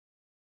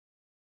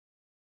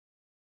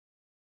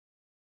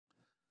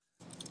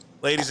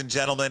Ladies and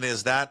gentlemen,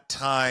 is that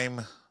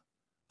time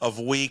of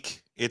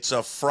week. It's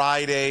a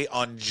Friday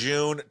on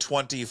June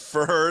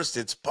 21st.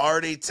 It's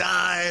party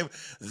time.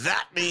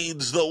 That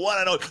means the one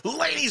and only.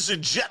 Ladies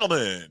and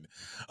gentlemen,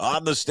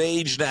 on the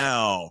stage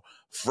now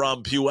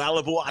from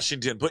Puyallup,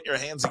 Washington, put your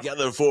hands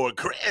together for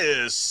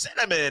Chris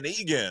Cinnamon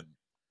Egan.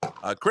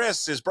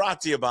 Chris is brought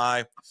to you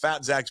by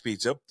Fat Zach's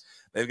Pizza.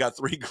 They've got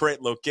 3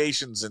 great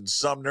locations in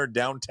Sumner,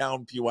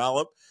 downtown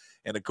Puyallup,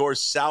 and, of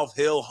course, South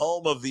Hill,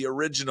 home of the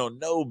original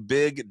No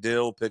Big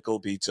Dill Pickle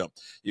Pizza.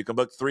 You can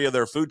book 3 of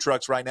their food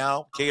trucks right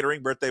now: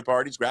 catering, birthday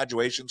parties,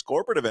 graduations,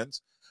 corporate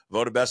events.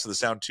 Voted Best of the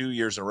Sound 2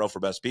 years in a row for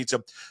Best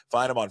Pizza.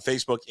 Find them on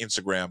Facebook,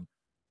 Instagram,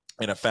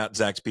 and at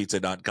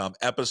fatzachspizza.com.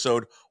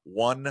 Episode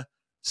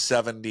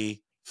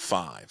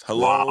 175.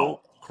 Hello,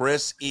 Wow.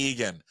 Chris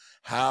Egan.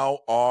 How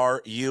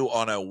are you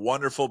on a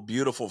wonderful,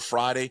 beautiful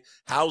Friday?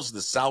 How's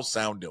the South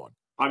Sound doing?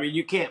 I mean,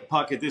 you can't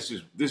Puckett. This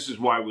is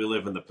why we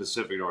live in the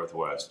Pacific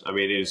Northwest. I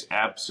mean, it is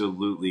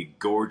absolutely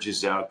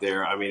gorgeous out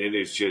there. I mean, it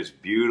is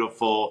just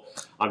beautiful.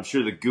 I'm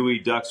sure the gooey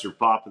ducks are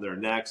popping their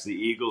necks. The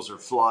eagles are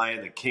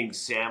flying. The king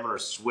salmon are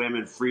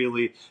swimming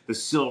freely. The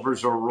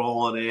silvers are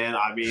rolling in.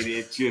 I mean,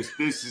 this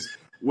is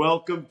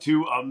welcome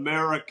to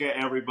America,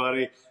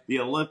 everybody. The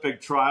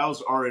Olympic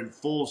trials are in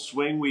full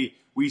swing. We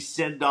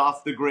send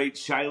off the great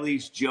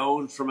Shilese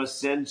Jones from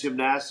Ascend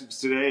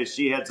Gymnastics today as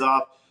she heads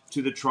off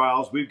to the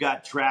trials. We've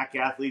got track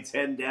athletes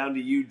heading down to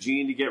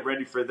Eugene to get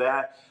ready for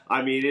that.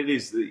 I mean, it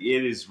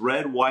is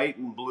red, white,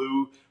 and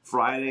blue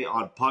Friday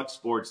on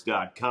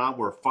pucksports.com.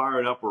 We're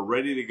fired up. We're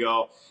ready to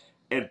go.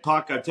 And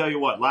Puck, I tell you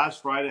what,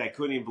 last Friday I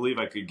couldn't even believe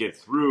I could get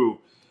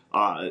through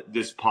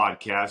this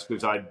podcast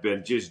because I'd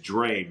been just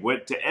drained.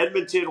 Went to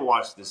Edmonton,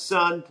 watched the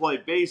Sun play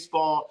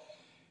baseball.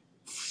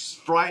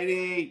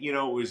 Friday,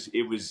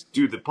 it was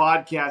do the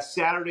podcast.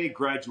 Saturday,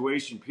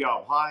 graduation,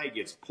 Puyallup High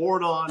gets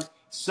poured on.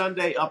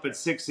 Sunday, up at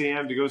 6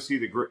 a.m. to go see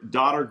the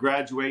daughter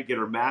graduate, get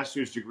her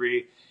master's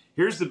degree.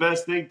 Here's the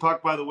best thing,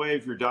 Puck, by the way,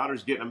 if your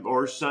daughter's getting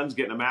or son's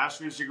getting a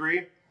master's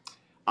degree,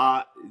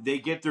 they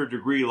get their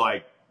degree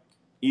like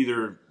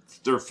either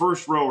their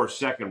first row or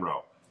second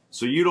row.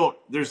 So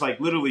there's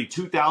like literally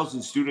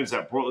 2,000 students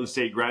at Portland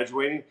State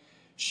graduating.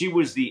 She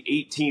was the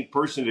 18th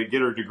person to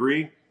get her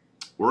degree.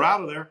 We're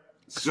out of there.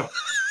 So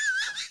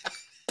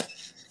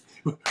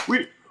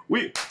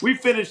we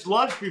finished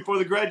lunch before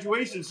the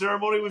graduation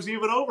ceremony was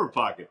even over,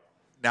 Puckett.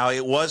 Now,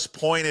 it was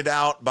pointed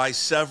out by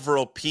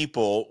several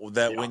people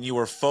that when you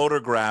were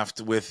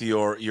photographed with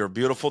your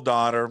beautiful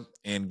daughter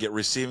and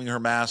receiving her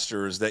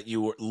master's, that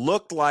you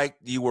looked like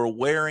you were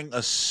wearing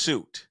a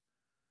suit.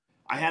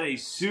 I had a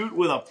suit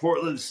with a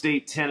Portland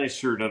State tennis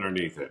shirt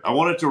underneath it. I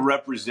wanted to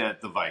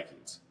represent the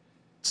Vikings.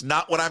 It's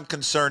not what I'm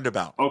concerned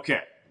about.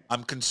 Okay.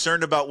 I'm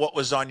concerned about what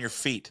was on your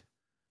feet.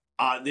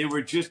 They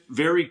were just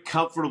very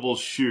comfortable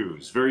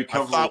shoes. Very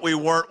comfortable. I thought we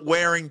weren't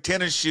wearing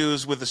tennis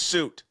shoes with a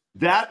suit.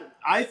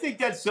 I think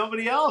that's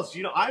somebody else.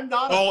 I'm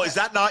not. Oh, is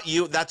that not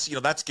you? That's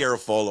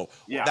Garofolo.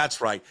 Yeah,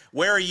 that's right.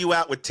 Where are you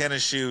at with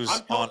tennis shoes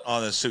on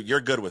a suit? You're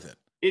good with it.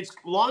 It's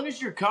long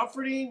as you're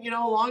comforting.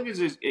 Long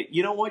as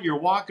you're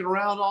walking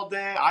around all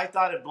day. I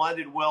thought it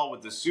blended well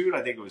with the suit.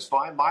 I think it was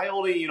fine. My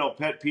only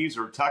pet peeves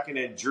are tucking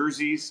in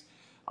jerseys.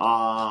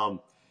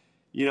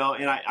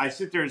 And I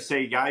sit there and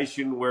say guys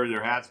shouldn't wear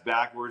their hats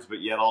backwards, but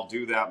yet I'll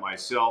do that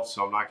myself.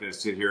 So I'm not going to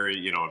sit here,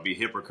 and be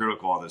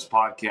hypocritical on this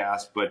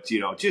podcast. But,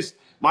 just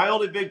my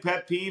only big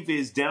pet peeve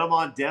is denim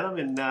on denim,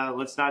 and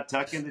let's not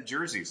tuck in the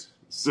jerseys.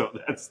 So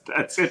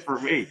that's it for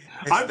me.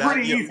 I'm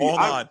pretty easy. Hold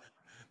on.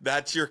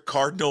 That's your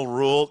cardinal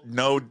rule?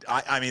 No,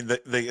 I mean,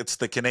 it's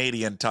the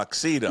Canadian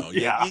tuxedo.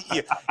 Yeah.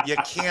 You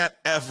can't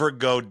ever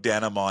go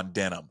denim on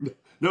denim.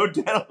 No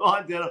denim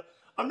on denim.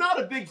 I'm not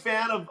a big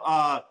fan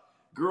of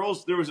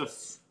girls. There was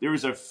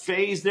a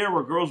phase there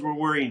where girls were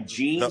wearing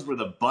jeans where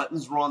the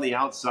buttons were on the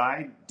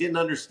outside. Didn't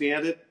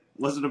understand it.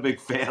 Wasn't a big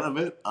fan of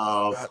it.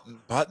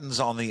 Buttons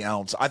on the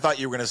outside. I thought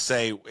you were going to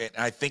say,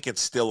 I think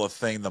it's still a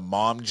thing, the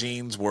mom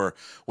jeans where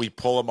we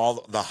pull them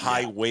all the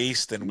high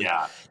waist and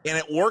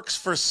it works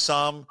for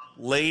some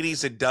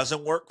ladies. It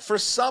doesn't work for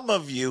some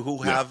of you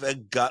who have a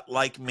gut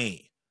like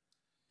me.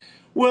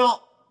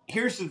 Well,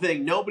 here's the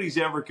thing. Nobody's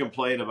ever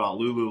complained about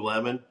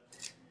Lululemon.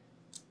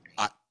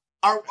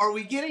 Are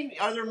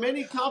there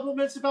many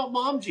compliments about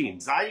mom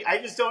jeans?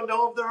 I just don't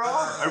know if there are.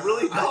 I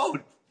really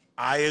don't.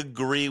 I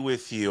agree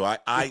with you.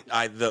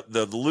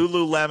 The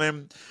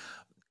Lululemon,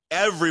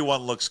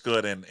 everyone looks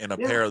good in a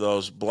pair of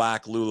those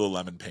black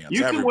Lululemon pants.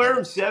 You can wear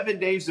them 7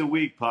 days a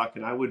week, Puck,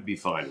 and I would be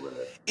fine with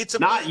it. It's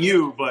not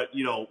you, but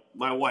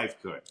my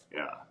wife could.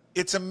 Yeah.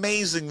 It's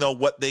amazing, though,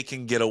 what they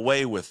can get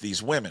away with,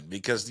 these women,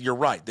 because you're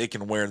right. They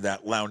can wear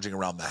that lounging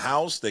around the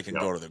house. They can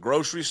go to the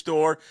grocery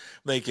store.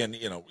 They can,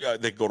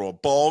 they go to a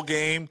ball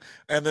game,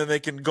 and then they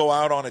can go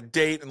out on a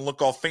date and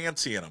look all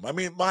fancy in them. I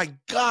mean, my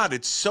God,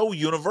 it's so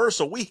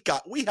universal. We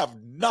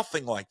have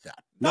nothing like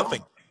that. Nothing.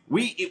 No.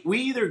 We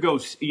either go,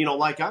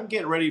 like I'm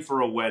getting ready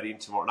for a wedding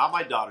tomorrow. Not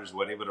my daughter's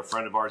wedding, but a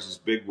friend of ours'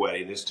 big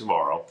wedding is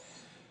tomorrow.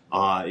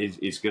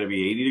 It's going to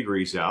be 80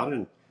 degrees out,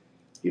 and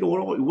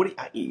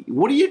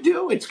what do you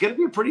do? It's going to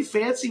be a pretty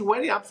fancy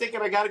wedding. I'm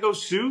thinking I got to go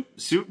suit,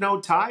 no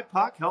tie.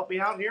 Puck, help me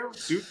out here.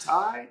 Suit,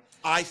 tie.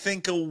 I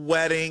think a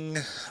wedding,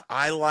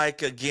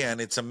 again,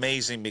 it's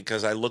amazing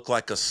because I look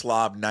like a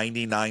slob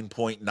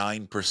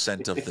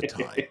 99.9% of the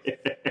time.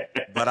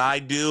 But I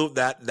do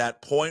that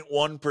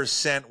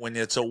 0.1% when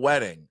it's a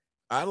wedding.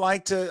 I'd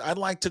like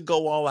to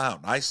go all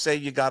out. I say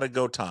you got to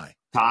go tie.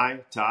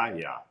 Tie,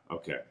 yeah.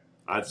 Okay.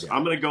 I'm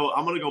gonna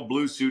go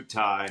blue suit,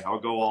 tie. I'll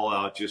go all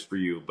out just for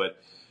you.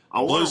 But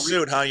blue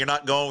suit, huh? You're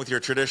not going with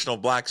your traditional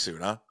black suit,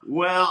 huh?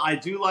 Well, I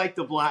do like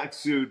the black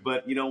suit,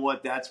 but you know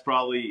what? That's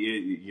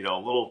probably a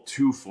little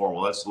too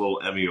formal. That's a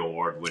little Emmy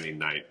Award winning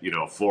night.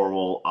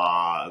 Formal.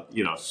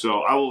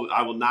 So I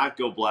will not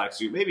go black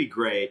suit. Maybe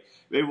gray.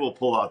 Maybe we'll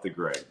pull out the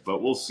gray,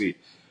 but we'll see.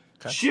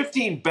 Okay.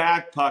 Shifting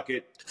back,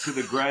 Puckett, to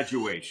the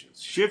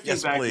graduations.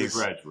 Yes, to please. the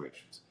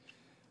graduations.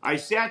 I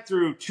sat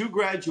through 2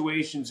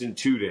 graduations in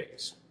 2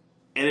 days.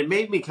 And it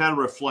made me kind of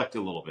reflect a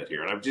little bit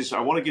here. And I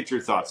want to get your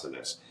thoughts on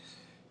this.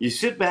 You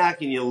sit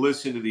back and you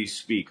listen to these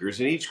speakers,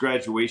 and each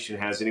graduation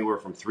has anywhere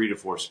from 3 to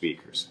 4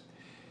 speakers.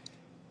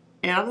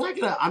 And I'm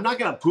not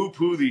gonna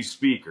poo-poo these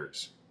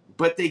speakers,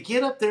 but they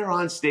get up there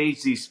on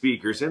stage, these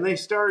speakers, and they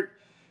start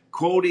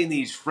quoting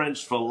these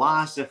French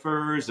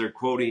philosophers. They're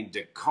quoting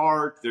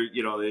Descartes.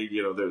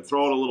 They're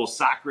throwing a little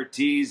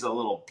Socrates, a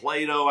little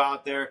Plato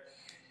out there.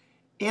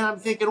 And I'm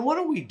thinking, what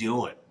are we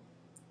doing?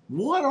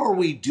 What are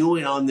we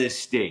doing on this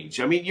stage?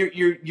 I mean,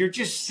 you're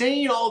just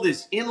saying all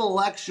this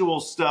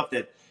intellectual stuff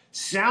that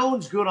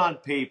sounds good on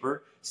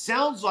paper,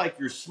 sounds like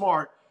you're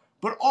smart,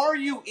 but are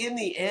you in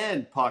the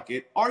end,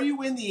 Puckett,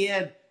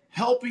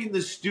 helping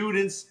the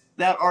students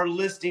that are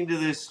listening to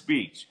this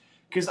speech?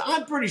 Because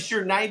I'm pretty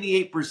sure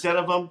 98%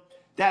 of them,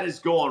 that is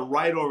going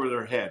right over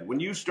their head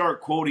when you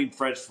start quoting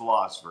French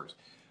philosophers.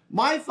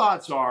 My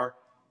thoughts are,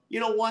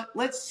 you know what?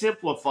 Let's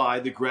simplify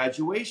the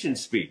graduation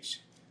speech.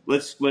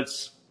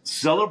 Let's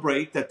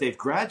celebrate that they've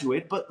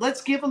graduated, but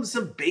let's give them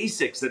some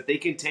basics that they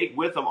can take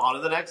with them on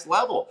to the next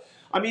level.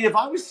 I mean, if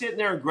I was sitting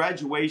there in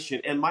graduation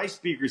and my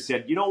speaker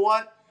said, you know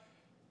what,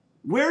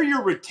 wear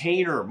your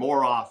retainer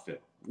more often,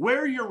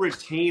 wear your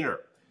retainer,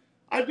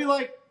 I'd be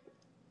like,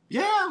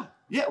 yeah,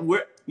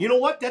 you know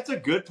what, that's a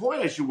good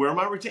point. I should wear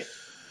my retainer.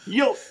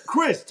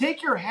 Chris,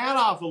 take your hat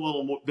off a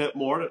little bit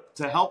more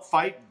to help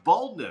fight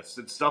baldness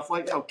and stuff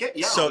like that. Okay,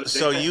 yeah.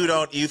 So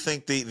you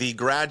think the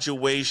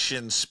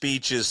graduation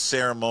speeches,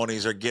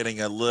 ceremonies are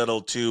getting a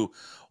little too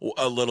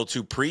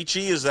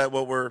preachy? Is that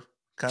what we're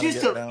kind of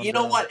getting down? You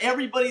know what?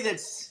 Everybody that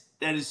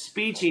is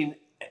speeching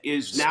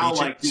is now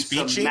like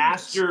some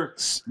master.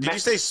 Did you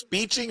say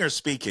speeching or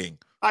speaking?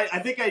 I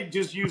think I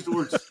just used the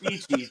word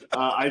speeching.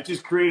 I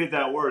just created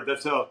that word.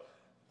 That's how.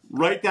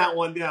 Write that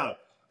one down.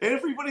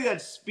 Everybody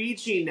that's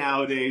speeching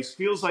nowadays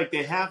feels like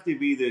they have to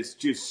be this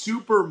just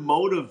super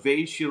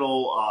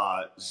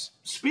motivational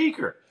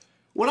speaker.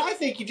 When I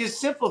think you just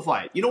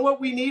simplify it. You know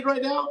what we need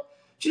right now?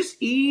 Just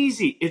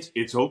easy.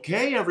 It's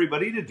okay,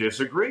 everybody, to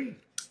disagree.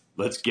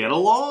 Let's get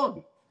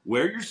along.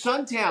 Wear your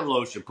suntan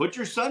lotion. Put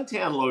your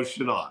suntan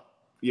lotion on.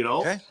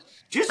 Okay.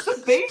 Just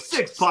some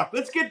basics, Puck.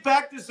 Let's get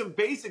back to some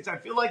basics. I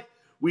feel like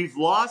we've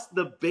lost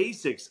the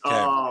basics.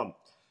 Okay.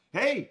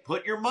 Hey,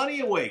 put your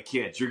money away,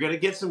 kids. You're going to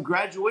get some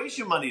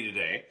graduation money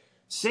today.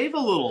 Save a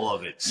little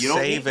of it.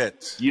 Save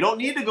it. You don't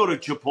need to go to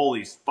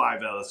Chipotle's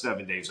 5 out of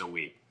 7 days a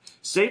week.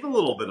 Save a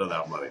little bit of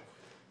that money.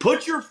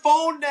 Put your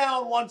phone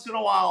down once in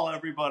a while,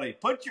 everybody.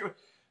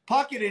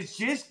 Puckett is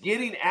just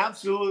getting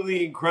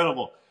absolutely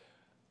incredible.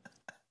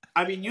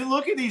 I mean, you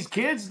look at these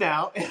kids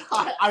now, and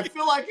I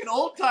feel like an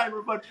old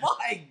timer, but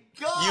my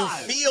God. You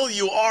feel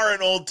you are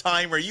an old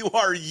timer. You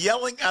are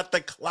yelling at the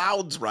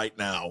clouds right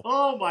now.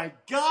 Oh my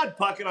God,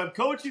 Puckett. I'm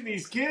coaching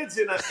these kids,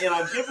 and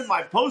I'm giving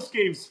my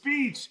post-game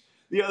speech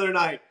the other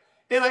night,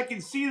 and I can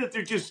see that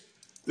they're just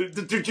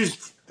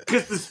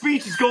because the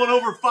speech is going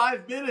over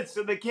 5 minutes,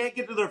 and they can't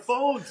get to their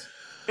phones.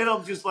 And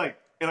I'm just like,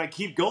 and I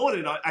keep going,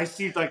 and I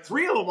see like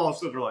 3 of them all of a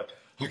sudden are like,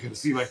 I got to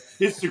see my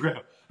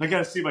Instagram. I got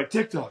to see my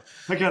TikTok.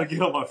 I got to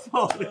get on my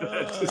phone.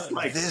 It's just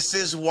like, this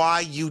is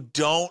why you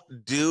don't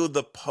do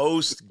the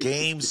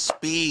post-game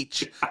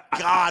speech.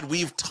 God,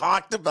 we've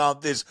talked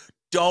about this.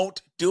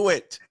 Don't do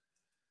it.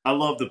 I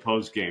love the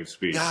post-game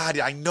speech. God,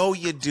 I know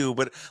you do,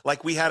 but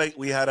like we had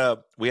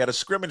a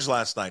scrimmage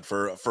last night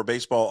for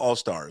baseball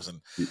all-stars,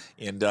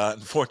 and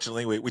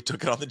unfortunately we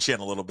took it on the chin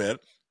a little bit.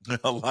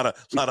 A lot of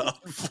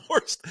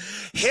unforced.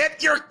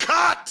 Hit your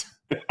cut.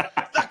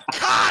 The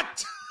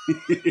cut.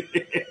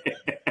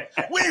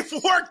 We've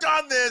worked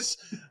on this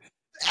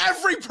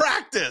every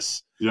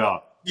practice. Yeah.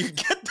 You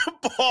get the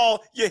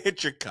ball, you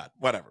hit your cut,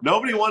 whatever.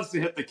 Nobody wants to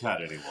hit the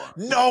cut anymore.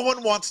 No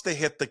one wants to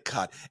hit the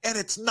cut, and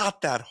it's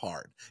not that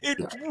hard. It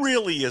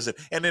really isn't.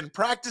 And in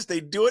practice, they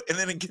do it, and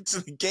then it gets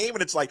in the game,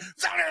 and it's like,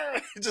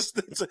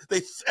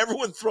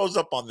 everyone throws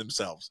up on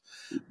themselves.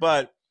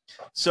 But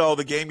so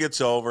the game gets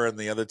over, and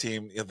the other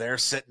team, they're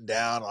sitting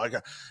down.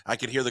 I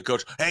could hear the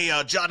coach, hey,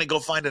 Johnny, go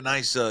find a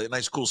nice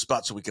cool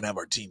spot so we can have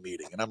our team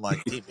meeting. And I'm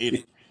like, team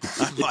meeting?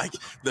 I'm like,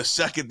 the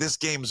second this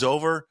game's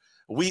over,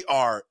 we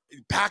are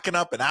packing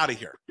up and out of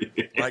here.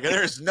 Like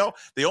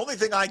the only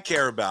thing I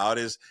care about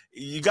is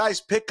you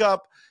guys pick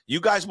up. You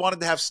guys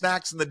wanted to have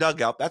snacks in the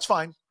dugout. That's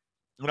fine.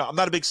 I'm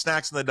not a big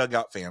snacks in the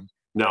dugout fan.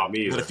 No,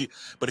 me either.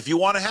 But if you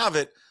want to have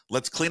it,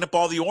 let's clean up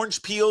all the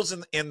orange peels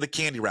and the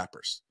candy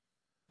wrappers.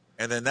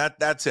 And then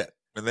that's it.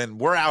 And then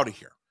we're out of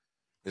here.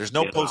 There's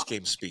no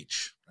post-game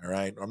speech. All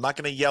right. I'm not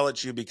going to yell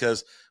at you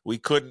because we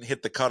couldn't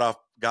hit the cutoff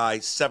guy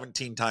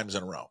 17 times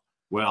in a row.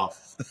 Well,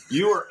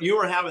 you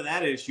were having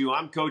that issue.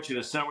 I'm coaching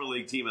a summer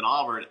league team in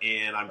Auburn,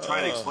 and I'm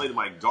trying to explain to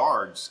my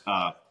guards,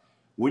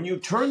 when you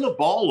turn the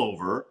ball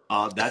over,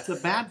 that's a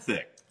bad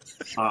thing.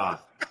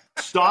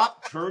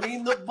 Stop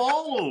turning the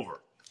ball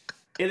over.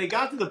 And it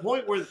got to the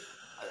point where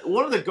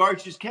one of the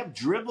guards just kept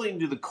dribbling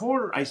to the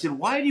corner. I said,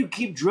 why do you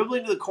keep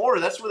dribbling to the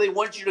corner? That's where they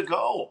want you to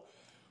go.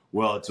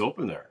 Well, it's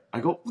open there. I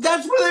go,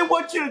 that's where they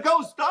want you to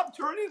go. Stop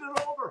turning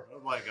it over.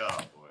 I'm like, oh,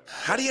 boy.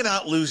 How do you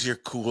not lose your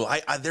cool?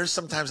 There's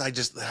sometimes I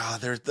just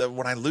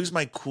when I lose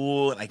my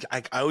cool, and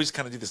I always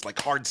kind of do this like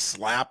hard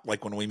slap,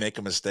 like when we make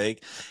a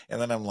mistake, and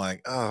then I'm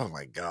like, oh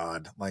my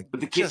God, like, but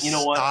the kid, just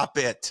stop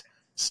it,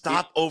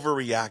 stop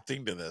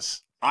overreacting to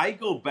this. I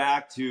go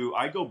back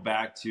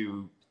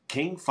to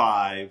King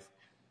 5,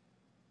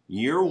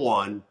 year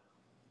 1,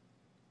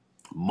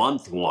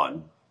 month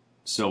 1.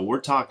 So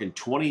we're talking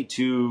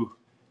 22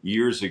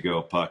 years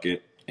ago,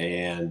 Puckett,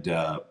 and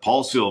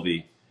Paul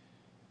Sylvie.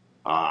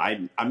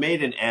 I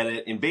made an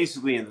edit, and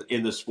basically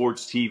in the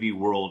sports TV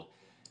world,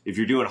 if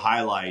you're doing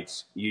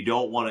highlights, you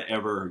don't want to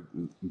ever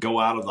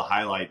go out of the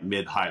highlight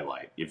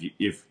mid-highlight.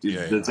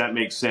 Does that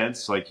make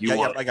sense? Like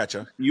I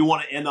gotcha. You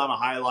want to end on a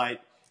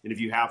highlight, and if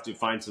you have to,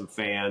 find some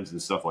fans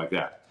and stuff like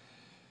that.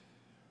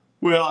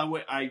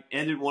 Well, I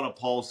ended one of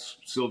Paul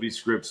Sylvie's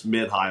scripts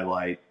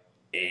mid-highlight,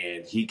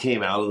 and he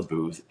came out of the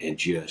booth and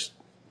just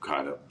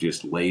kind of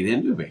laid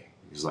into me.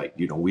 He's like,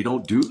 we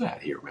don't do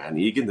that here, man.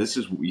 Egan, this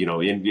is,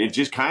 and it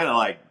just kind of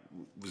like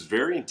was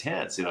very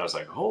intense. And I was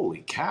like,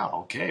 holy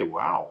cow. Okay.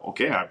 Wow.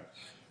 Okay.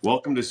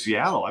 Welcome to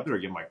Seattle. I better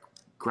get my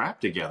crap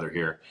together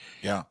here.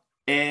 Yeah.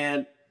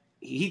 And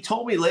he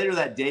told me later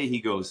that day, he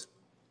goes,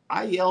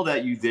 I yelled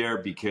at you there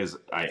because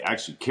I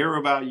actually care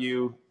about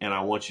you and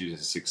I want you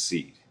to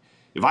succeed.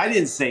 If I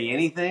didn't say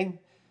anything,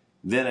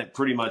 then it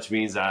pretty much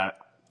means that,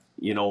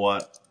 you know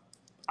what?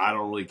 I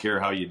don't really care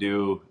how you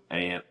do.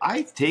 And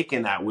I've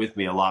taken that with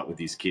me a lot with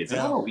these kids.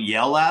 Yeah. I don't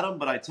yell at them,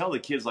 but I tell the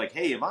kids like,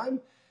 hey, if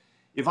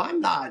I'm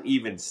not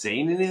even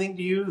saying anything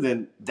to you,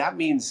 then that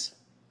means,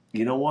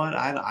 you know what?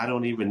 I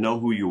don't even know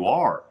who you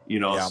are,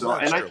 Yeah, so,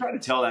 and true. I try to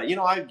tell that,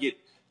 I get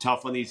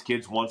tough on these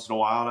kids once in a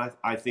while, and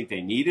I think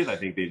they need it. I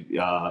think they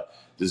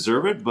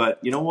deserve it. But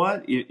you know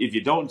what? If you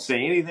don't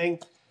say anything,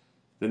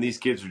 then these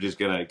kids are just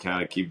going to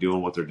kind of keep doing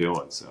what they're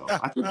doing. So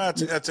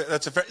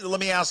that's a fair.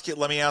 Let me ask you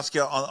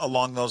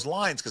along those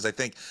lines, because I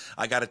think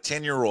I got a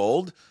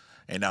 10-year-old,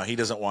 and now he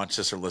doesn't watch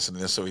this or listen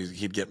to this, so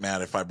he'd get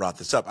mad if I brought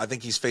this up. I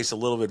think he's faced a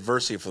little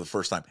adversity for the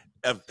first time,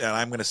 and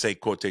I'm going to say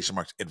quotation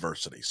marks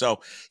adversity.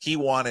 So he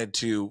wanted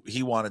to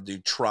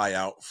try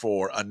out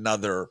for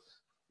another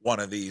one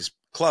of these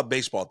club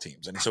baseball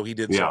teams, and so he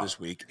did so this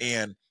week,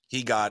 and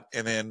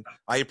and then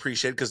I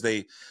appreciate it because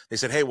they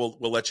said, hey, we'll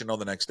let you know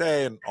the next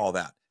day and all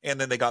that. And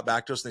then they got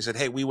back to us and they said,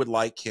 hey, we would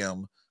like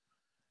him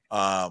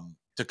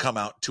to come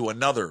out to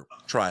another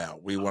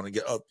tryout. We want to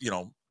get,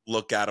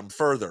 look at him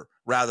further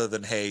rather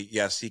than, hey,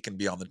 yes, he can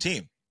be on the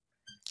team.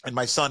 And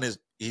my son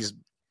he's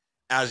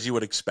as you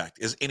would expect,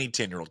 is any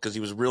 10-year-old, because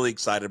he was really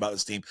excited about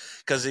this team.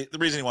 Because the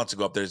reason he wants to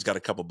go up there, he's got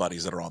a couple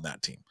buddies that are on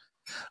that team.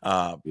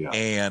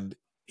 And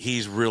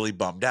he's really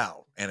bummed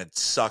out. And it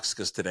sucks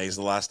because today's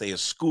the last day of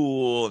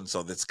school. And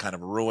so that's kind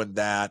of ruined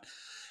that.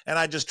 And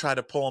I just try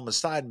to pull him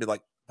aside and be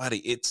like,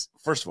 buddy,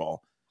 first of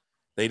all,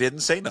 they didn't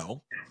say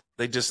no.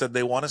 They just said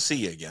they want to see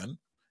you again.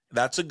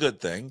 That's a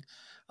good thing.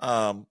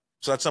 So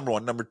that's number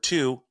one. Number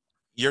two,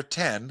 you're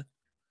 10.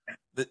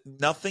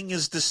 Nothing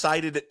is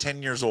decided at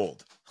 10 years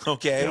old.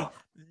 Okay? Yeah.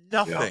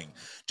 Nothing.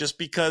 Yeah. Just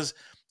because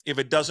if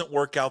it doesn't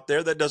work out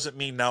there, that doesn't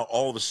mean now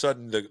all of a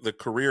sudden the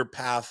career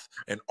path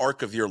and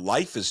arc of your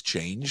life has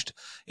changed.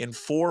 In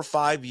 4 or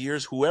 5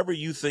 years, whoever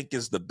you think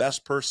is the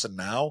best person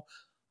now,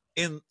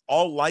 in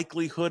all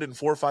likelihood, in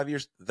 4 or 5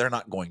 years, they're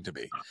not going to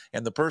be.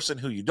 And the person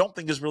who you don't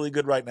think is really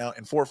good right now,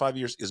 in 4 or 5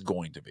 years, is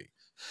going to be.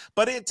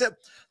 But it's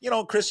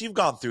Chris, you've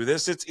gone through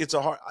this. It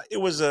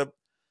was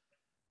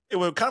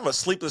kind of a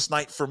sleepless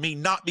night for me,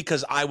 not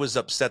because I was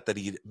upset that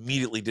he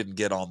immediately didn't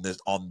get on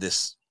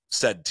this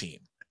said team.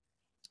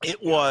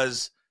 It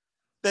was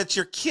that's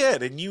your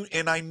kid,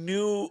 and I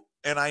knew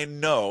and I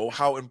know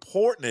how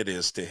important it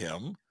is to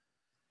him.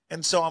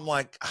 And so I'm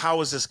like,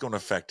 how is this going to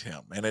affect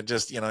him? And it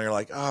just, you're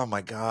like, oh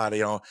my God,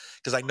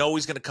 because I know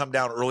he's going to come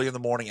down early in the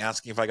morning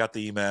asking if I got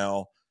the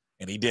email.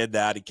 And he did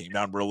that. He came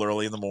down real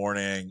early in the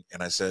morning.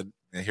 And I said,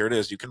 here it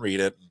is. You can read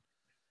it.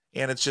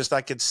 And it's just,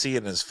 I could see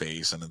it in his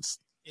face. And it's,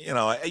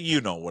 you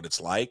know what it's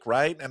like,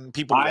 right? And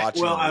people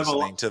watching and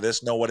listening to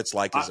this know what it's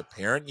like as a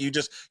parent.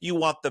 You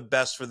want the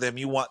best for them.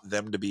 You want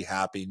them to be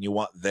happy, and you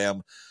want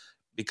them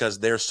because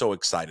they're so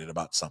excited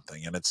about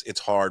something. And it's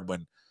hard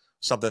when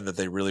something that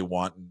they really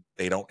want and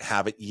they don't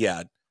have it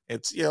yet,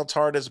 it's it's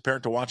hard as a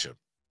parent to watch it.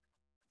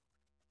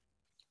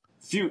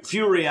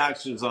 Few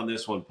reactions on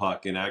this one,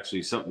 Puck, and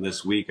actually something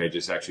this week. I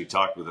just actually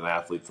talked with an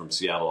athlete from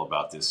Seattle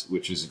about this,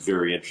 which is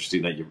very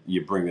interesting that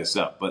you bring this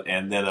up.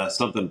 And then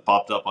something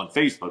popped up on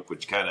Facebook,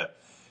 which kind of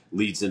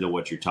leads into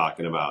what you're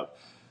talking about.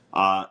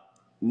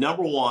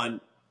 Number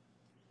one,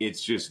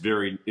 it's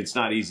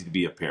not easy to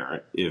be a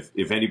parent.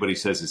 If anybody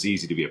says it's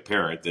easy to be a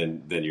parent,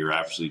 then you're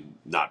actually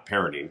not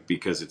parenting,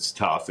 because it's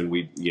tough, and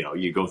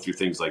you go through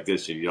things like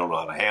this and you don't know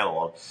how to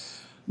handle them.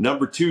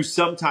 Number two,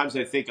 sometimes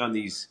I think on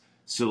these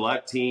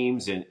select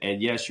teams, and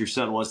yes, your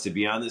son wants to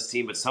be on this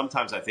team, but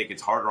sometimes I think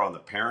it's harder on the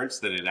parents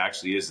than it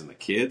actually is on the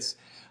kids.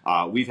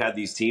 We've had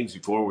these teams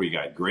before where you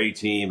got gray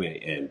team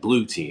and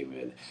blue team,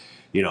 and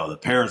the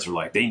parents are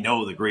like, they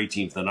know the gray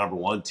team's the number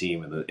one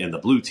team and the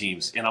blue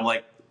teams, and I'm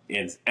like,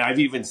 and I've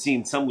even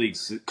seen some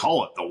leagues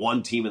call it the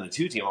one team and the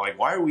two team. I'm like,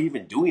 why are we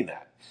even doing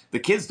that? The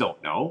kids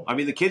don't know. I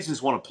mean, the kids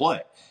just want to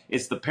play.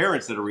 It's the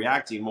parents that are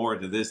reacting more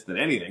to this than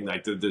anything.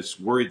 Like, they're just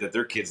worried that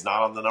their kid's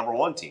not on the number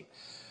one team.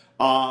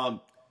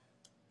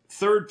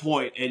 Third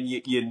point, and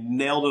you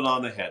nailed it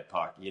on the head,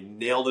 Puck. You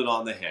nailed it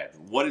on the head.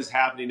 What is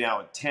happening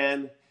now at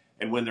 10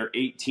 and when they're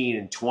 18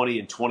 and 20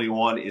 and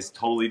 21 is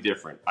totally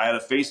different. I had a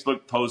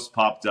Facebook post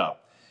popped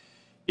up.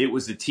 It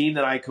was a team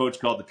that I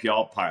coached called the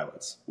Puyallup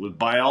Pilots.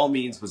 By all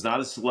means, was not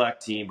a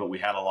select team, but we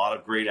had a lot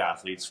of great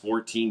athletes,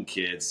 14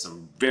 kids,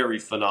 some very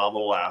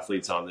phenomenal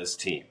athletes on this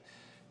team,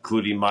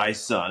 including my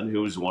son,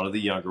 who was one of the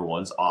younger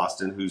ones,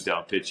 Austin, who's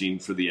now pitching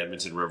for the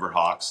Edmonton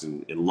Riverhawks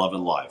and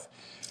loving life.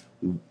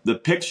 The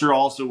picture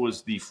also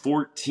was the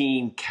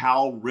 14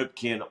 Cal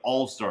Ripken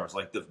All-Stars,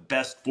 like the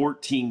best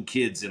 14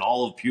 kids in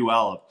all of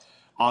Puyallup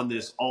on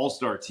this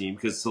All-Star team,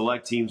 because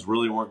select teams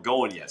really weren't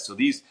going yet. So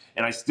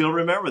and I still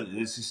remember that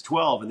this is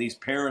 12, and these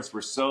parents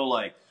were so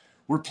like,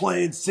 we're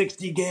playing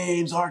 60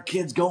 games, our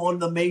kid's going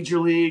to the major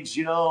leagues,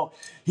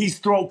 he's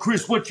throwing,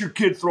 Chris, what's your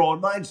kid throwing?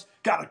 Mine's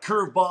got a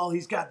curveball,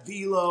 he's got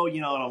velo,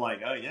 and I'm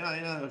like, oh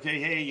yeah, okay,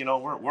 hey,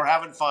 we're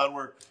having fun,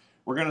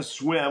 we're going to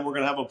swim. We're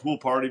going to have a pool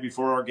party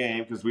before our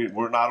game because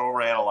we're not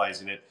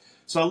overanalyzing it.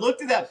 So I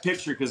looked at that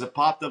picture because it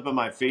popped up on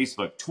my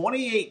Facebook.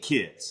 28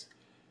 kids,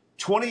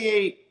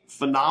 28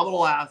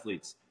 phenomenal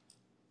athletes.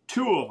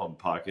 Two of them,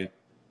 Puckett,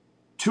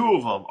 two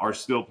of them are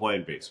still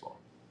playing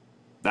baseball.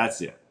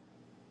 That's it.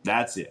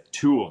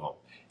 Two of them.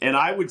 And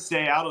I would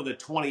say out of the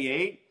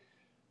 28,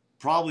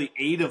 probably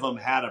 8 of them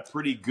had a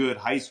pretty good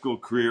high school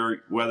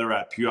career, whether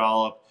at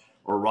Puyallup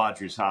or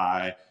Rogers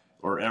High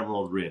or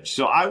Emerald Ridge.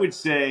 So I would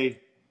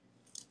say,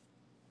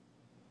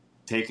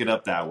 take it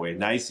up that way,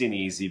 nice and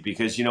easy,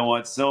 because you know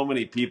what? So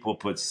many people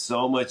put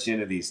so much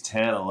into these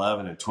 10,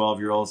 11, and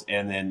 12-year-olds,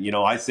 and then,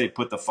 I say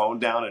put the phone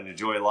down and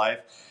enjoy life.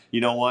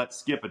 You know what?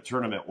 Skip a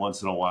tournament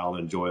once in a while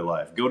and enjoy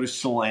life. Go to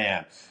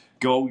Chelan,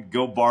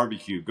 go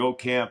barbecue, go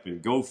camping,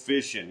 go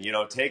fishing,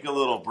 take a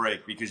little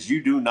break, because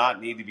you do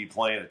not need to be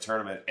playing a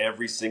tournament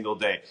every single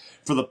day.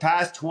 For the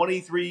past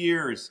 23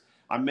 years,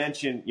 I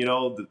mentioned,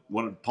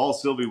 when Paul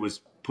Sylvie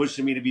was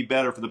pushing me to be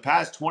better, for the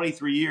past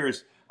 23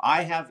 years,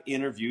 I have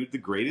interviewed the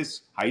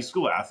greatest high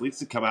school athletes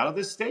to come out of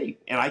this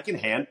state, and I can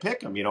hand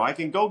pick them. I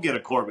can go get a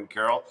Corbin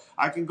Carroll.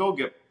 I can go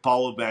get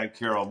Paulo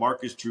Banchero,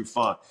 Marcus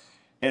Trufant.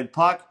 And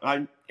Puck,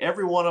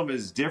 every one of them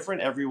is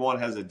different. Everyone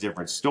has a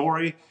different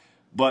story.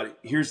 But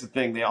here's the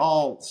thing. They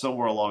all,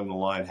 somewhere along the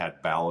line,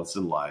 had balance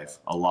in life.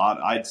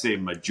 I'd say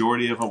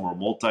majority of them were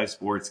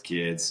multi-sports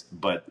kids.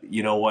 But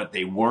you know what?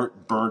 They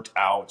weren't burnt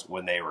out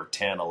when they were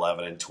 10,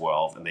 11, and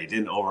 12. And they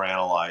didn't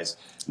overanalyze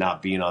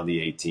not being on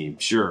the A team.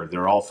 Sure,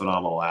 they're all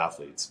phenomenal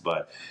athletes.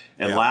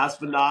 Last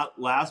but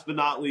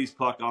not least,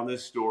 Puck, on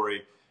this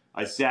story,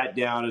 I sat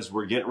down as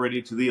we're getting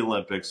ready to the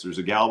Olympics. There's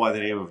a gal by the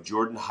name of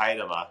Jordan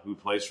Heidema who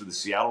plays for the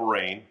Seattle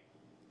Reign.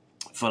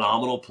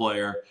 Phenomenal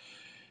player.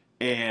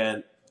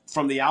 And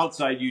from the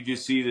outside, you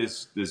just see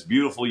this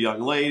beautiful young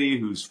lady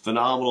who's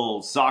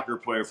phenomenal soccer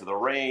player for the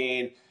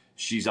Reign.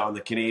 She's on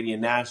the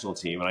Canadian national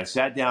team. And I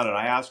sat down and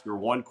I asked her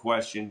one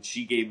question.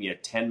 She gave me a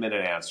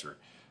 10-minute answer.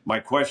 My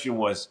question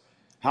was,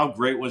 how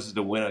great was it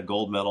to win a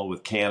gold medal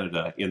with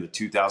Canada in the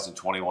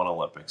 2021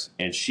 Olympics?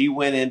 And she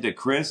went into,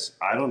 Chris,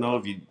 I don't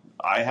know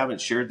I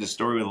haven't shared this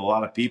story with a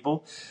lot of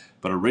people,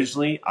 but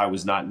originally I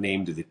was not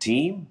named to the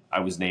team.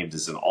 I was named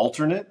as an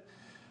alternate.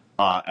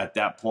 At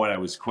that point, I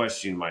was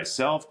questioning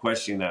myself,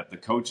 questioning that the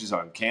coaches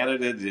on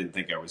Canada didn't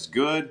think I was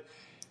good.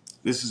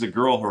 This is a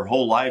girl, her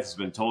whole life has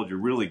been told you're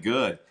really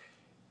good.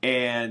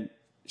 And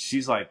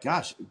she's like,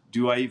 gosh,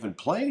 do I even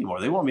play anymore?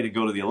 They want me to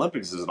go to the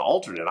Olympics as an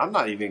alternate. I'm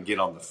not even going to get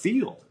on the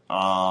field.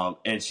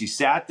 And she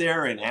sat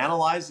there and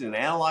analyzed it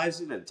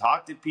and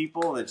talked to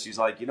people. And then she's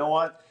like, you know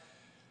what?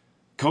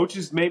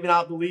 Coaches maybe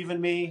not believe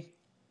in me.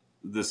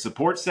 The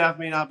support staff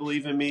may not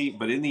believe in me.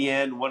 But in the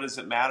end, what does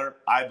it matter?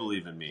 I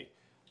believe in me.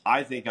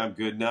 I think I'm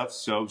good enough.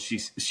 So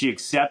she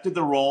accepted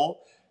the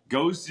role,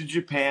 goes to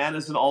Japan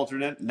as an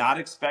alternate, not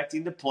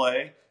expecting to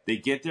play. They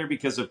get there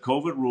because of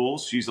COVID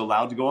rules. She's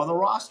allowed to go on the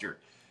roster.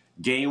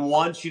 Game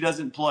 1, she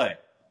doesn't play.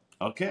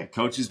 Okay,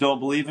 coaches don't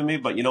believe in me,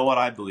 but you know what?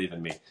 I believe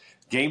in me.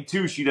 Game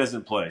 2, she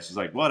doesn't play. She's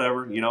like,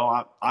 whatever,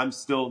 I'm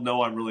still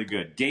know I'm really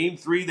good. Game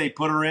 3, they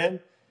put her in.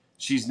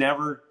 She's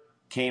never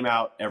came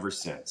out ever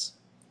since.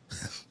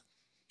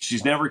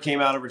 She's never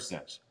came out ever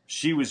since.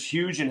 She was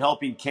huge in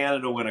helping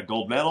Canada win a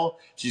gold medal.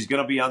 She's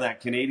going to be on that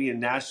Canadian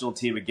national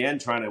team again,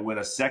 trying to win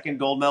a second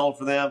gold medal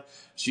for them.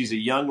 She's a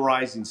young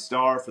rising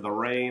star for the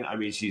Reign. I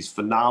mean, she's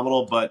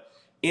phenomenal. But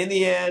in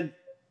the end,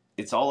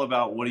 it's all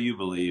about what do you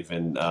believe.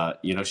 And,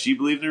 she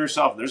believed in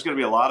herself. There's going to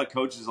be a lot of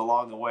coaches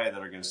along the way that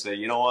are going to say,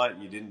 you know what,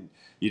 you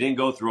didn't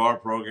go through our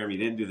program. You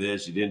didn't do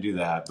this. You didn't do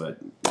that. But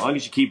as long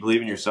as you keep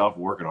believing in yourself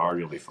and working hard,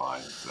 you'll be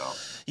fine. So.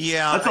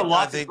 Yeah, that's a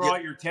lot to throw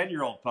at your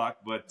 10-year-old, Puck.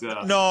 But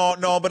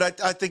no, but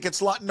I think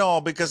it's a lot.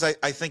 No, because I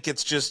think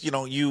it's just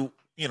you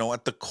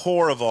at the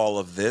core of all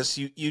of this,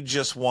 you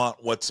just want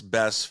what's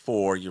best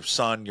for your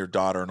son, your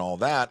daughter, and all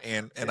that.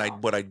 And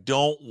what I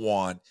don't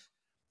want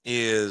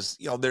is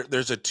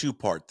there's a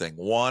two-part thing.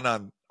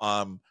 One,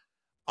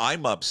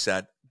 I'm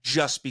upset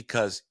just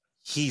because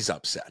he's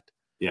upset.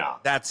 Yeah,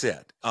 that's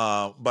it.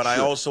 But sure.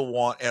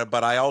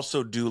 I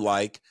also do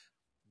like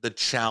the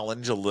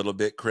challenge a little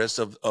bit, Chris,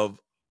 of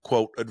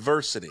quote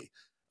adversity.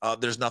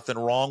 There's nothing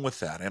wrong with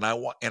that, and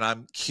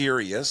I'm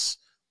curious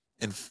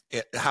in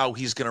how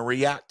he's going to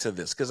react to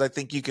this, because I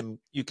think you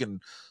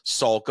can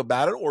sulk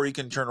about it, or you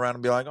can turn around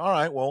and be like, all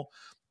right, well,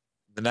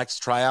 the next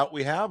tryout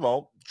we have,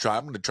 I'm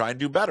going to try and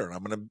do better.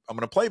 I'm going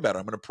to play better.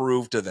 I'm going to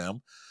prove to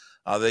them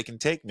they can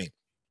take me.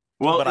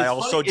 Well, but I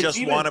also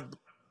just want to.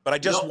 But I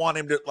just want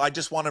him to. I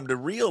just want him to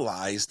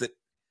realize that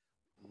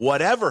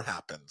whatever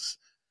happens,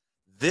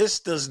 this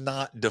does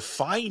not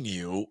define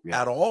you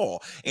at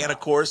all. And of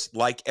course,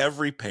 like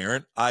every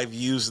parent, I've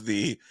used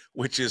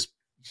which is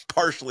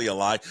partially a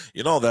lie,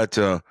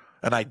 that,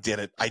 and I did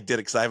it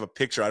because I have a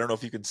picture. I don't know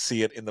if you can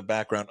see it in the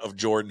background of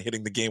Jordan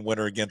hitting the game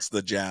winner against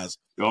the Jazz.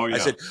 Oh yeah. I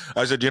said,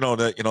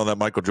 that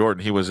Michael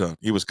Jordan, he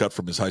was cut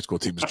from his high school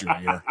team his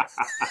junior year.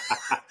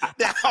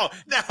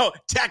 Now,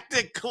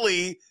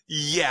 technically,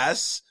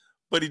 yes,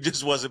 but he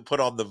just wasn't put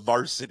on the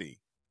varsity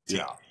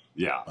team.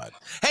 Yeah.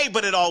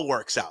 But it all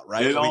works out,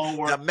 right? It all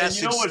works. The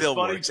message still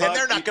works. And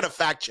they're not going to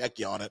fact check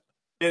you on it.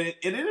 And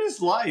it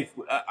is life.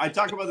 I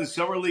talk about the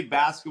summer league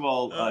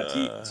basketball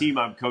team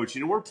I'm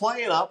coaching, and we're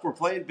playing up. We're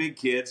playing big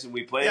kids, and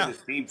we play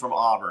this team from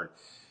Auburn,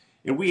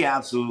 and we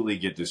absolutely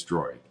get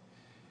destroyed.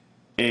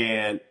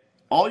 And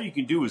all you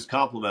can do is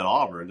compliment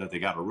Auburn that they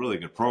got a really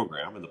good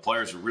program, and the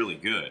players are really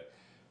good.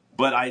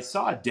 But I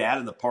saw a dad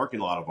in the parking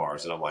lot of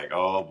ours, and I'm like,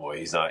 oh boy,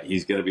 he's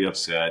going to be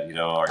upset,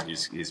 or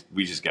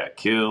we just got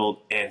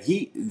killed. And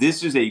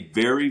this is a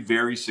very,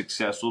 very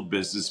successful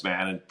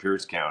businessman in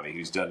Pierce County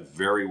who's done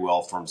very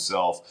well for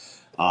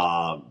himself.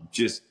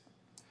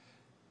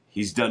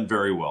 He's done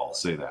very well, I'll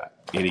say that.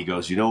 And he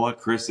goes, you know what,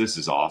 Chris, this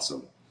is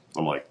awesome.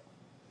 I'm like,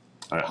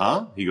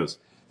 huh? He goes,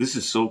 this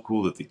is so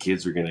cool that the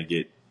kids are going to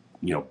get,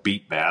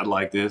 beat bad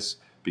like this,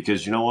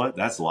 because you know what?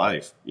 That's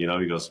life.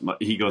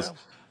 He goes,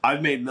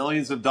 I've made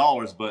millions of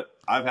dollars, but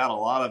I've had a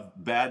lot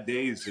of bad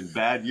days and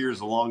bad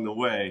years along the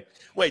way.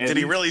 Wait, did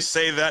he really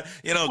say that?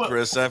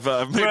 Chris, I've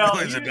made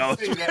millions of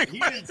dollars. He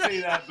didn't say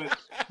that, but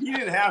he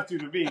didn't have to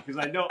me, because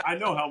I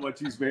know how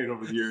much he's made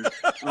over the years.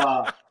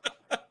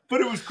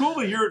 But it was cool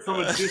to hear it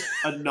from just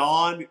a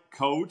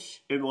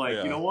non-coach, and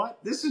you know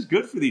what? This is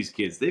good for these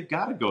kids. They've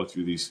got to go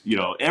through these.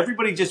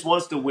 Everybody just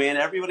wants to win.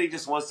 Everybody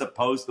just wants to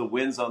post the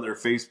wins on their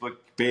Facebook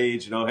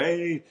page.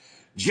 Hey,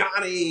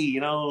 Johnny,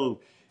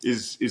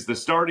 is the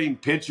starting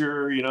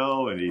pitcher,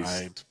 and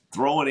he's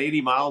throwing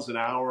 80 miles an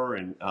hour.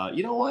 And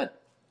you know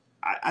what?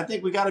 I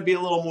think we got to be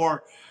a little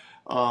more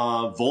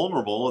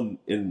vulnerable.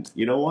 And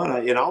you know what?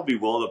 I'll be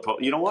willing to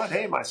put,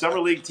 hey, my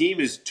summer league team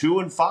is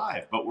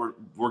 2-5, but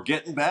we're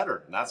getting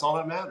better. And that's all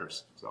that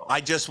matters. So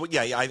I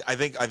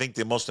think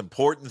the most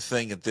important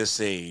thing at this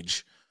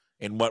age,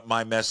 and what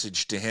my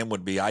message to him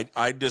would be,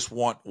 I just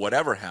want,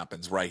 whatever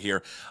happens right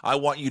here, I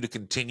want you to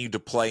continue to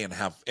play and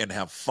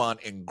have fun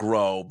and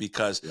grow,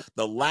 because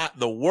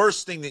the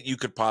worst thing that you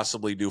could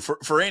possibly do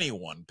for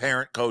anyone,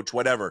 parent, coach,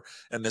 whatever,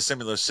 in a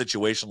similar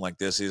situation like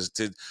this, is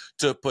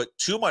to put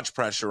too much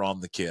pressure on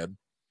the kid,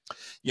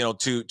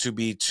 to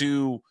be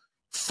too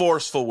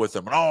forceful with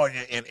them,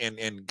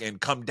 and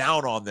come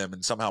down on them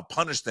and somehow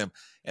punish them.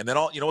 And then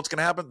what's going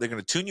to happen? They're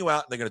going to tune you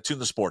out, and they're going to tune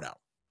the sport out.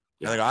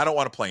 And they go, I don't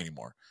want to play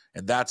anymore.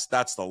 And that's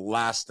the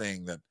last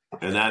thing that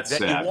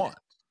you want.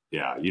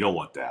 Yeah, you don't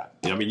want that.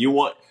 I mean,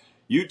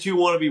 you two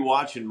want to be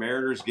watching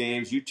Mariners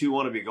games. You two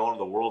want to be going to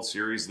the World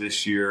Series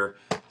this year.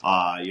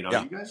 You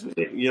guys,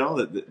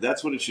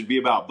 that's what it should be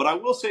about. But I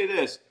will say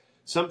this: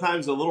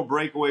 sometimes a little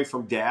breakaway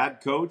from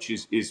dad, coach,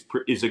 is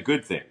a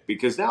good thing,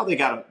 because now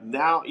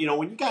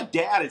when you got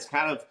dad, it's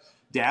kind of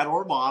dad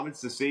or mom.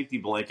 It's the safety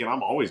blanket.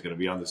 I'm always going to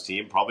be on this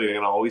team. Probably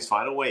going to always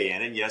find a way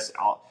in. And yes,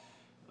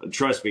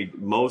 trust me,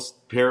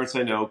 most parents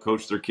I know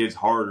coach their kids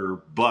harder,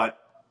 but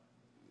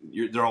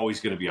they're always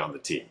going to be on the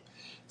team.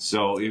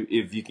 So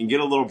if you can get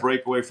a little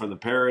breakaway from the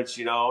parents,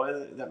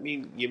 that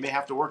means you may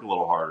have to work a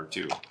little harder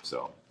too.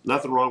 So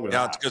nothing wrong with that.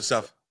 Yeah, it's good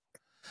stuff.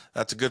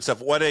 That's good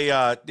stuff.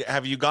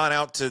 Have you gone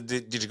out to?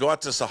 Did you go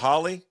out to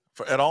Sahalee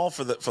at all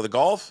for the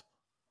golf?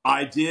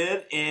 I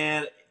did,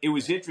 and it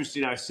was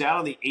interesting. I sat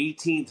on the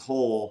 18th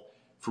hole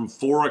from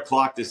 4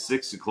 o'clock to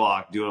 6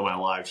 o'clock doing my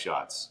live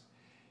shots.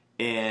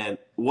 And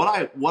what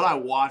I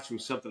watched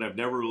was something I've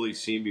never really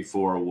seen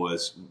before.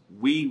 Was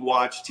we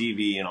watch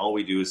TV and all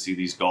we do is see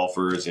these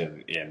golfers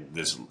and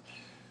this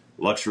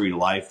luxury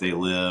life they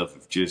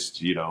live,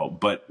 just, you know.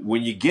 But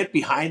when you get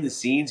behind the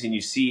scenes and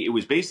you see, it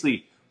was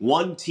basically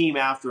one team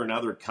after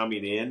another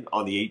coming in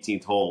on the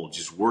 18th hole,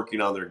 just working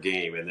on their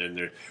game. And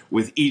then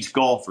with each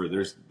golfer,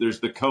 there's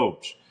the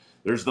coach,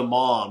 there's the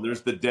mom,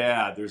 there's the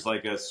dad, there's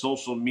like a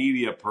social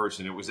media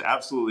person. It was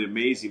absolutely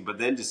amazing. But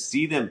then to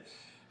see them,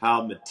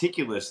 how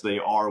meticulous they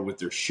are with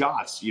their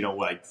shots, you know,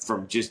 like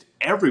from just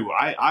everywhere.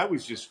 I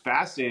was just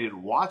fascinated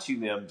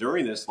watching them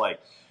during this.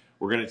 Like,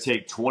 we're going to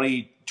take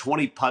 20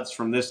 putts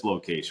from this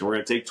location. We're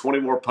going to take 20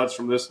 more putts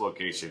from this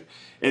location.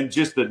 And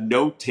just the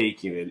note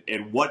taking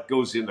and what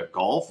goes into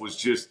golf was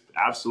just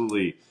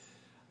absolutely,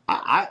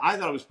 I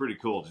thought it was pretty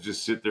cool to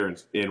just sit there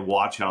and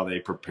watch how they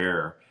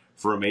prepare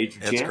for a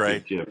major championship.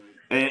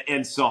 Great.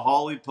 And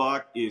Sahalee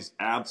Puck is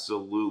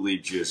absolutely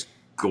just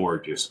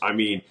gorgeous. I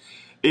mean,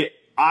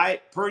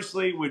 I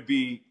personally would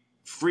be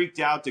freaked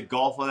out to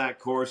golf on that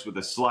course with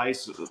a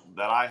slice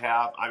that I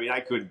have. I mean,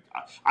 I couldn't.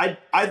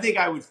 I think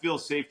I would feel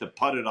safe to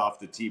putt it off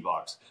the tee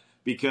box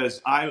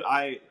because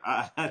I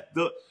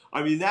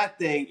mean, that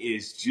thing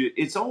is just,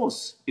 it's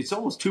almost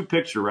too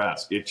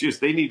picturesque. It's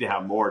just, they need to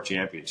have more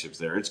championships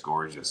there. It's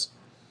gorgeous.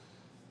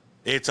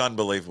 It's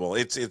unbelievable.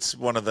 It's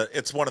one of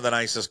the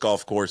nicest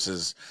golf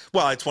courses.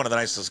 Well, it's one of the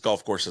nicest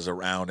golf courses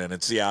around, and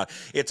it's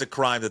a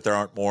crime that there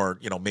aren't more,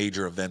 you know,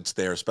 major events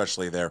there,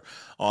 especially there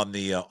on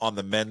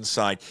the men's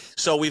side.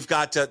 So we've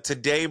got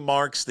today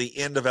marks the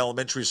end of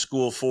elementary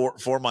school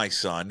for my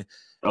son.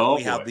 Oh,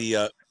 we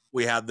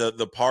had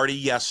the party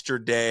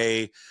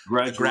yesterday,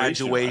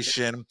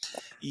 graduation.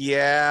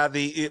 Yeah,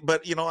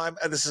 but you know,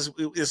 this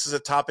is a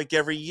topic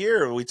every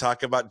year. We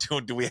talk about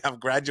do we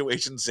have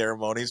graduation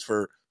ceremonies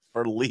for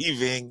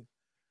leaving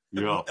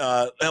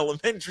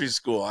elementary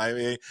school. I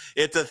mean,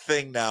 it's a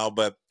thing now,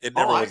 but it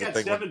never was a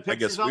thing. I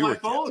guess on my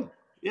phone.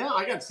 Yeah,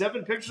 I got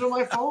 7 pictures on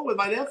my phone with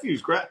my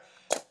nephews.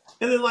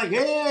 And they're like,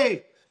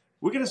 "Hey,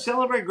 we're gonna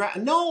celebrate."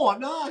 No, I'm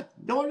not.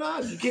 No, I'm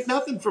not. You get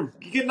nothing from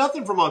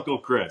Uncle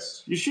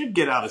Chris. You should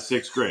get out of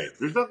 6th grade.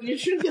 There's nothing. You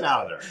should get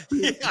out of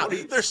there. Yeah,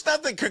 there's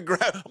nothing.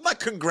 I'm not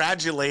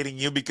congratulating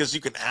you because you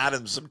can add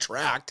and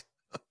subtract.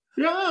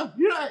 Yeah,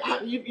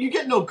 you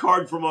get no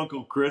card from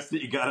Uncle Chris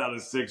that you got out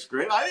of 6th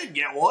grade. I didn't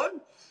get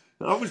one.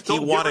 I was told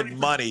he wanted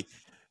money.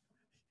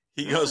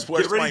 He goes,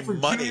 "Where's my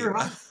money?"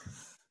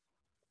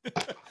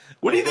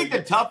 What do you think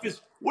the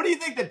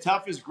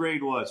toughest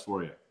grade was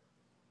for you?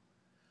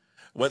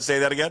 What? Say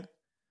that again.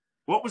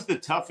 What was the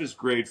toughest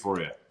grade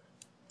for you?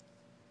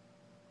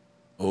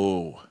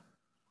 Oh,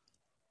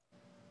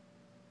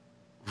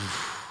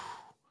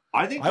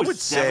 I think I would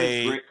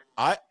say grade.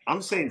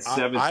 I'm saying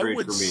 7th grade for me. I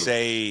would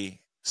say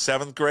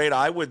 7th grade.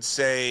 I would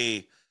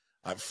say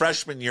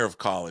freshman year of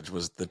college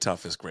was the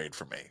toughest grade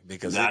for me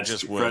because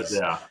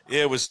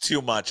it was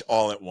too much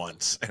all at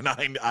once, and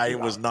I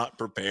was not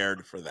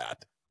prepared for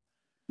that.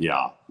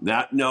 Yeah,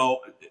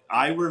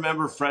 I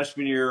remember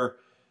freshman year.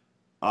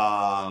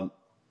 One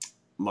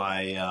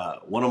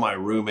of my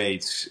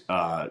roommates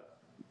got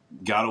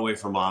away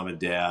from mom and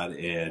dad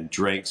and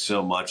drank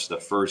so much the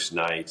first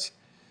night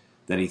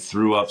that he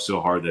threw up so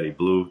hard that he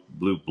blew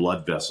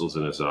blood vessels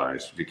in his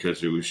eyes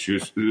because it was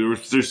just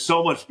there's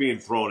so much being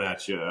thrown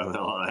at you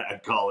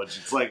at college.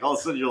 It's like all of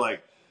a sudden you're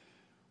like,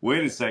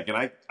 wait a second,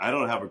 I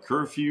don't have a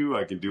curfew.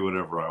 I can do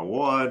whatever I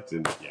want.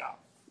 And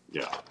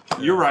yeah,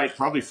 you're right.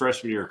 Probably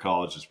freshman year of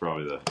college is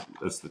probably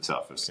that's the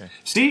toughest. Okay.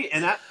 See,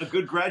 and that a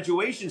good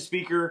graduation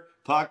speaker,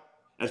 Puck,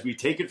 as we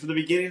take it from the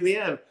beginning to the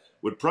end,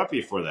 would prep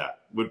you for that.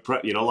 Would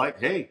prep, like,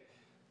 hey,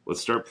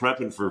 let's start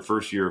prepping for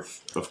first year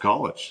of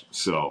college.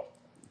 So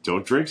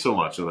don't drink so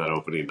much on that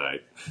opening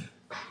night.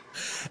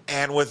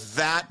 And with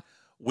that,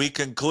 we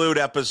conclude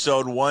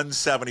episode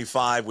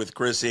 175 with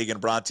Chris Egan,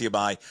 brought to you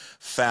by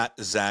Fat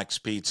Zach's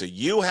Pizza.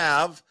 You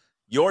have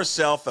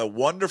yourself a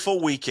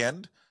wonderful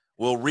weekend.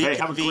 We'll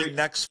reconvene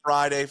next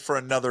Friday for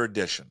another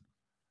edition.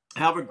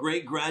 Have a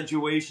great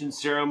graduation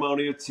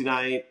ceremony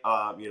tonight.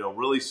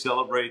 Really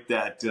celebrate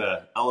that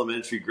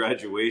elementary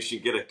graduation.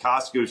 Get a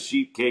Costco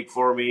sheet cake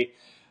for me.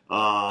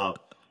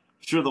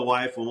 Sure, the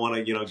wife will want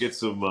to, get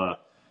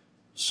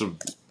some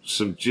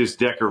just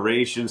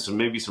decorations,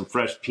 maybe some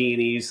fresh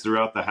peonies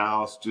throughout the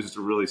house, just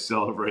to really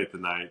celebrate the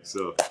night.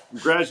 So,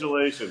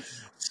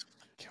 congratulations.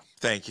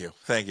 Thank you.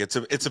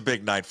 It's a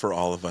big night for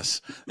all of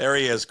us. There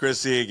he is,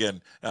 Chris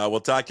Egan. We'll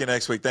talk to you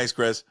next week. Thanks,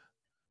 Chris.